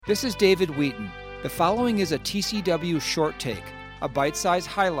This is David Wheaton. The following is a TCW short take, a bite-sized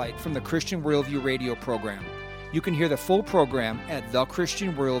highlight from the Christian Worldview radio program. You can hear the full program at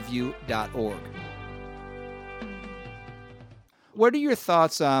thechristianworldview.org. What are your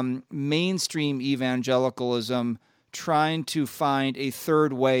thoughts on mainstream evangelicalism trying to find a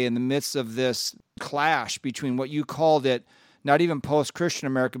third way in the midst of this clash between what you called it, not even post-Christian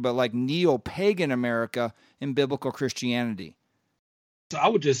America, but like neo-pagan America and biblical Christianity? So I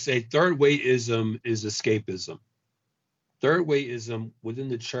would just say third wayism is escapism. Third wayism within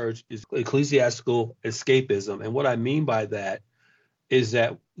the church is ecclesiastical escapism. And what I mean by that is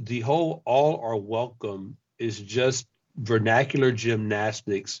that the whole all are welcome is just vernacular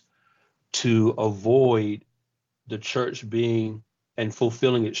gymnastics to avoid the church being and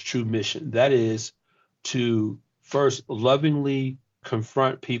fulfilling its true mission. That is to first lovingly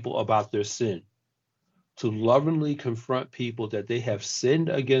confront people about their sin, to lovingly confront people that they have sinned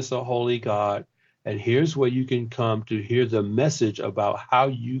against a holy God. And here's where you can come to hear the message about how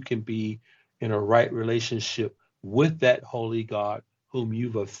you can be in a right relationship with that holy God whom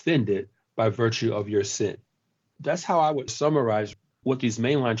you've offended by virtue of your sin. That's how I would summarize what these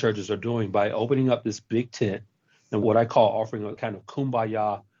mainline churches are doing by opening up this big tent and what I call offering a kind of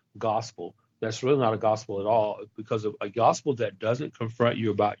kumbaya gospel. That's really not a gospel at all, because a gospel that doesn't confront you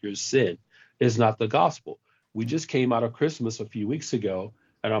about your sin is not the gospel. We just came out of Christmas a few weeks ago,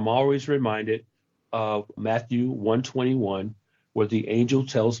 and I'm always reminded of Matthew 1:21, where the angel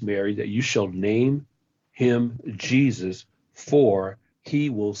tells Mary that you shall name him Jesus, for he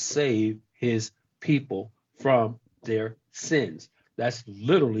will save his people from their sins. That's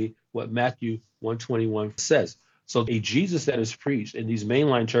literally what Matthew 1:21 says. So a Jesus that is preached in these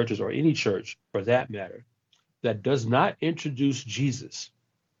mainline churches, or any church for that matter, that does not introduce Jesus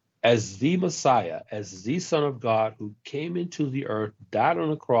as the Messiah, as the Son of God who came into the earth, died on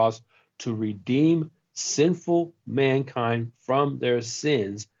the cross to redeem sinful mankind from their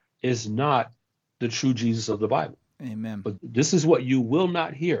sins, is not the true Jesus of the Bible. Amen. But this is what you will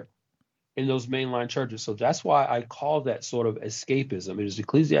not hear in those mainline churches. So that's why I call that sort of escapism. It is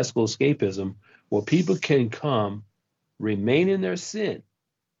ecclesiastical escapism, where people can come, remain in their sin,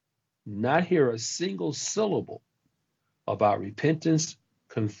 not hear a single syllable about repentance,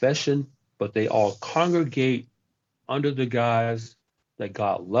 confession, but they all congregate under the guise that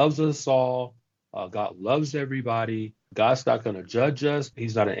God loves us all, God loves everybody, God's not going to judge us,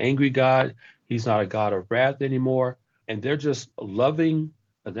 he's not an angry God, he's not a God of wrath anymore, and they're just loving,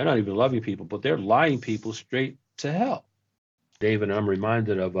 they're not even loving people, but they're lying people straight to hell. David, I'm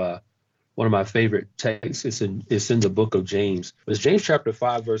reminded of one of my favorite texts. It's in the book of James. It's James chapter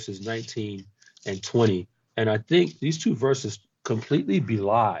 5, verses 19 and 20, and I think these two verses completely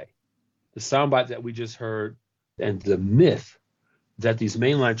belie the soundbite that we just heard and the myth that these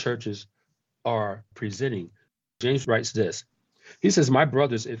mainline churches are presenting. James writes this. He says, "My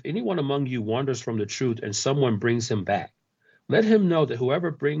brothers, if anyone among you wanders from the truth and someone brings him back, let him know that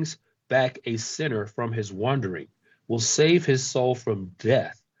whoever brings back a sinner from his wandering will save his soul from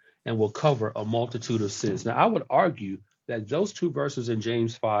death and will cover a multitude of sins." Now, I would argue that those two verses in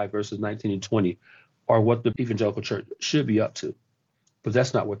James 5, verses 19 and 20, are what the evangelical church should be up to. But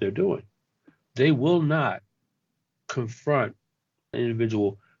that's not what they're doing. They will not confront an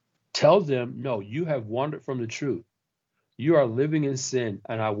individual, tell them, no, you have wandered from the truth. You are living in sin,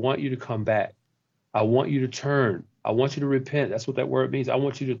 and I want you to come back. I want you to turn. I want you to repent. That's what that word means. I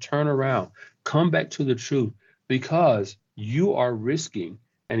want you to turn around, come back to the truth, because you are risking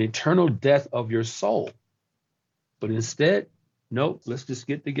an eternal death of your soul. But instead, nope, let's just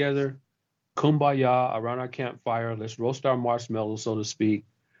get together, kumbaya around our campfire. Let's roast our marshmallows, so to speak.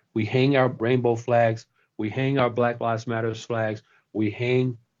 We hang our rainbow flags. We hang our Black Lives Matter flags. We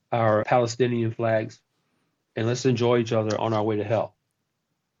hang our Palestinian flags, and let's enjoy each other on our way to hell.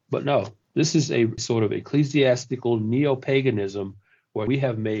 But no, this is a sort of ecclesiastical neo-paganism where we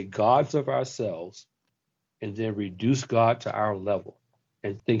have made gods of ourselves and then reduce God to our level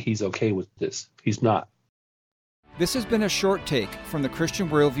and think he's okay with this. He's not. This has been a short take from the Christian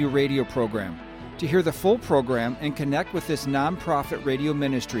Worldview radio program. To hear the full program and connect with this nonprofit radio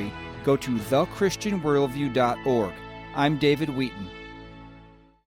ministry, go to thechristianworldview.org. I'm David Wheaton.